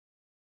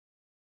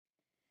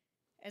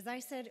As I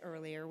said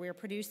earlier, we are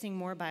producing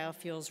more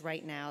biofuels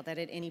right now than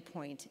at any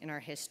point in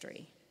our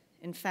history.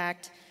 In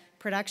fact,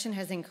 production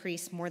has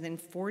increased more than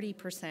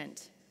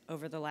 40%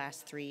 over the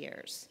last 3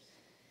 years.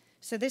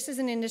 So this is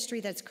an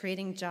industry that's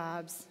creating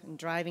jobs and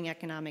driving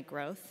economic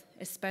growth,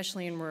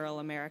 especially in rural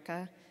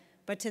America,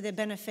 but to the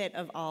benefit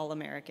of all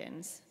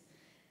Americans.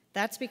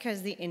 That's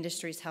because the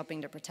industry is helping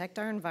to protect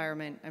our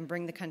environment and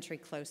bring the country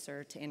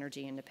closer to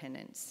energy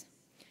independence.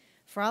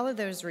 For all of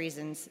those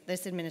reasons,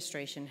 this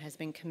administration has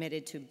been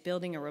committed to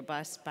building a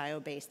robust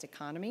bio-based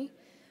economy,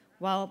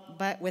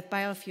 but with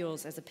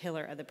biofuels as a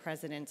pillar of the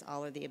President's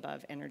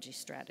all-of-the-above energy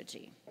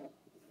strategy.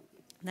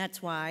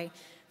 That's why,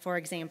 for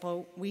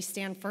example, we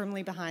stand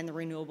firmly behind the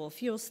renewable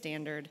fuel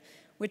standard,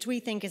 which we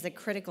think is a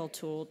critical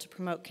tool to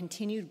promote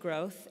continued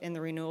growth in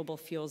the renewable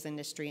fuels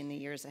industry in the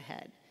years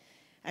ahead.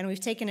 And we've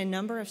taken a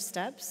number of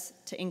steps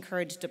to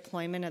encourage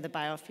deployment of the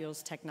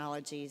biofuels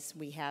technologies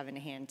we have in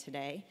hand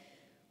today,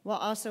 while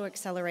also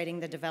accelerating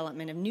the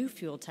development of new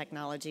fuel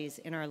technologies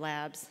in our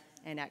labs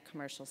and at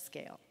commercial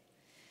scale.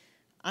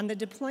 On the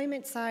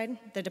deployment side,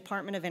 the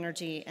Department of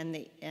Energy and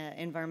the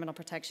Environmental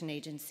Protection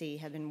Agency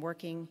have been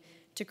working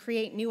to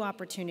create new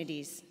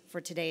opportunities for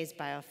today's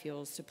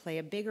biofuels to play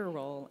a bigger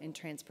role in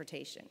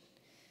transportation.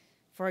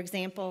 For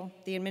example,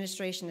 the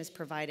administration has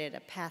provided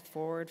a path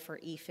forward for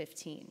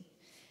E15.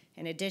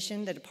 In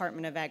addition, the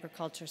Department of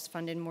Agriculture has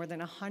funded more than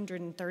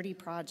 130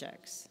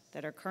 projects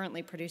that are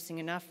currently producing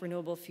enough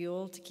renewable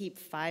fuel to keep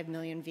 5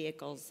 million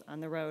vehicles on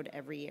the road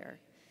every year.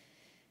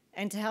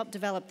 And to help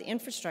develop the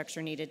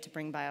infrastructure needed to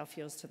bring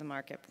biofuels to the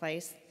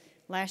marketplace,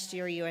 last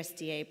year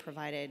USDA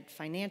provided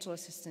financial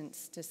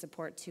assistance to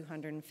support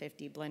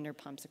 250 blender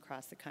pumps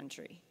across the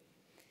country.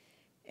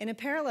 In a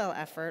parallel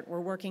effort, we're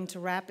working to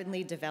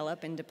rapidly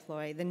develop and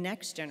deploy the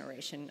next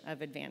generation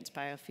of advanced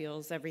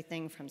biofuels,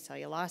 everything from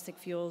cellulosic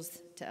fuels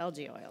to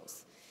algae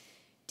oils.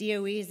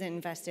 DOE has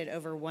invested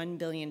over $1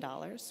 billion,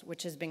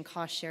 which has been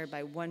cost shared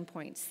by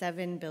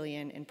 $1.7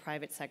 billion in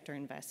private sector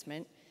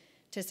investment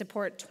to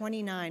support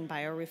 29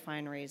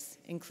 biorefineries,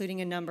 including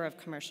a number of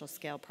commercial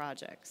scale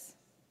projects.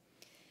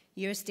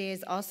 USDA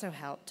has also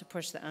helped to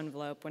push the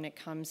envelope when it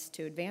comes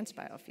to advanced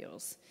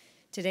biofuels.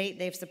 To date,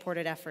 they've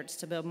supported efforts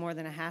to build more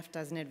than a half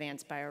dozen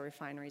advanced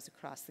biorefineries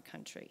across the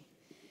country.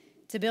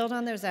 To build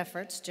on those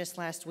efforts, just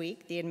last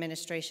week, the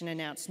administration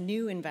announced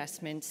new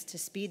investments to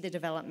speed the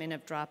development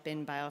of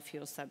drop-in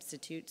biofuel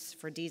substitutes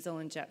for diesel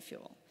and jet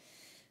fuel.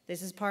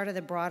 This is part of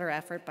the broader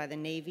effort by the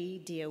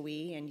Navy,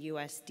 DOE, and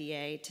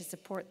USDA to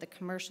support the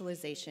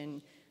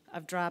commercialization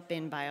of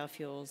drop-in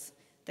biofuels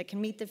that can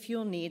meet the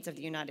fuel needs of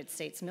the United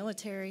States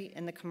military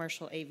and the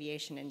commercial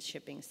aviation and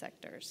shipping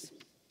sectors.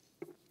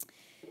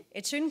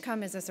 It shouldn't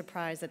come as a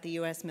surprise that the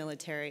U.S.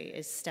 military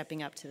is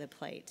stepping up to the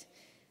plate.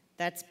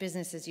 That's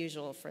business as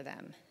usual for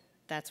them.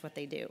 That's what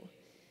they do.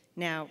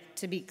 Now,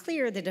 to be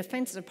clear, the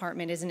Defense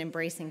Department isn't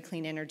embracing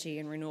clean energy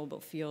and renewable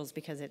fuels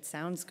because it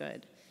sounds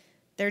good.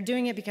 They're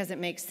doing it because it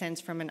makes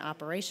sense from an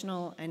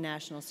operational and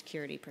national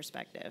security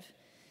perspective.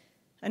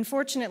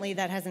 Unfortunately,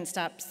 that hasn't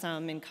stopped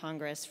some in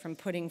Congress from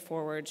putting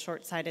forward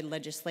short-sighted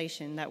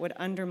legislation that would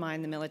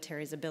undermine the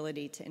military's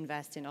ability to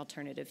invest in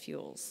alternative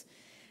fuels.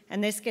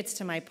 And this gets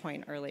to my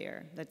point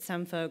earlier, that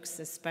some folks,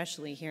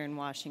 especially here in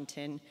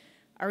Washington,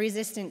 are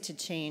resistant to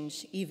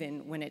change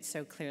even when it's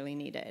so clearly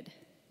needed.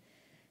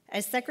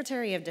 As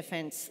Secretary of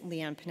Defense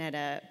Leon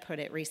Panetta put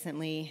it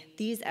recently,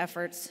 these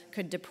efforts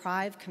could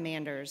deprive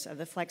commanders of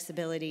the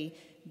flexibility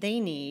they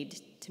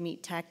need to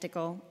meet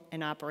tactical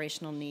and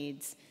operational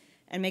needs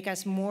and make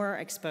us more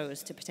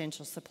exposed to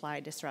potential supply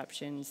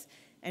disruptions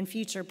and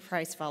future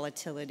price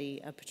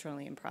volatility of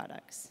petroleum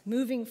products.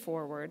 Moving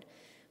forward,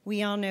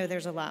 we all know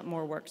there's a lot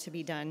more work to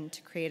be done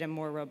to create a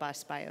more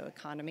robust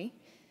bioeconomy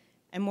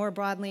and more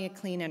broadly a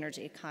clean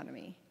energy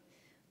economy.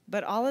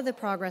 But all of the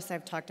progress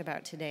I've talked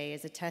about today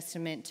is a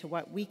testament to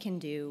what we can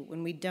do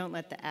when we don't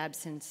let the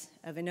absence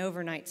of an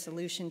overnight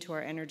solution to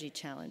our energy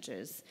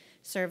challenges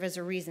serve as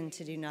a reason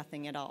to do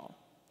nothing at all.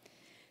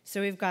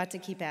 So we've got to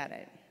keep at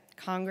it.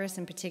 Congress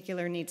in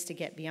particular needs to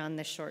get beyond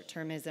the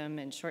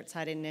short-termism and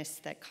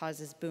short-sightedness that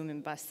causes boom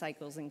and bust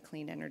cycles in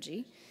clean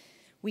energy.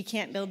 We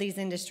can't build these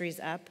industries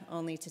up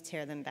only to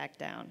tear them back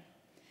down.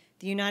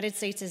 The United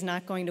States is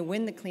not going to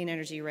win the clean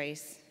energy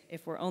race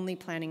if we're only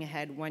planning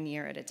ahead 1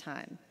 year at a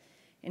time.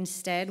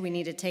 Instead, we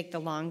need to take the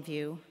long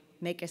view,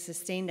 make a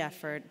sustained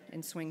effort,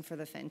 and swing for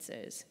the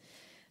fences.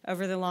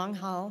 Over the long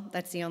haul,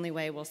 that's the only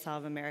way we'll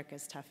solve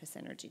America's toughest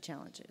energy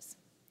challenges.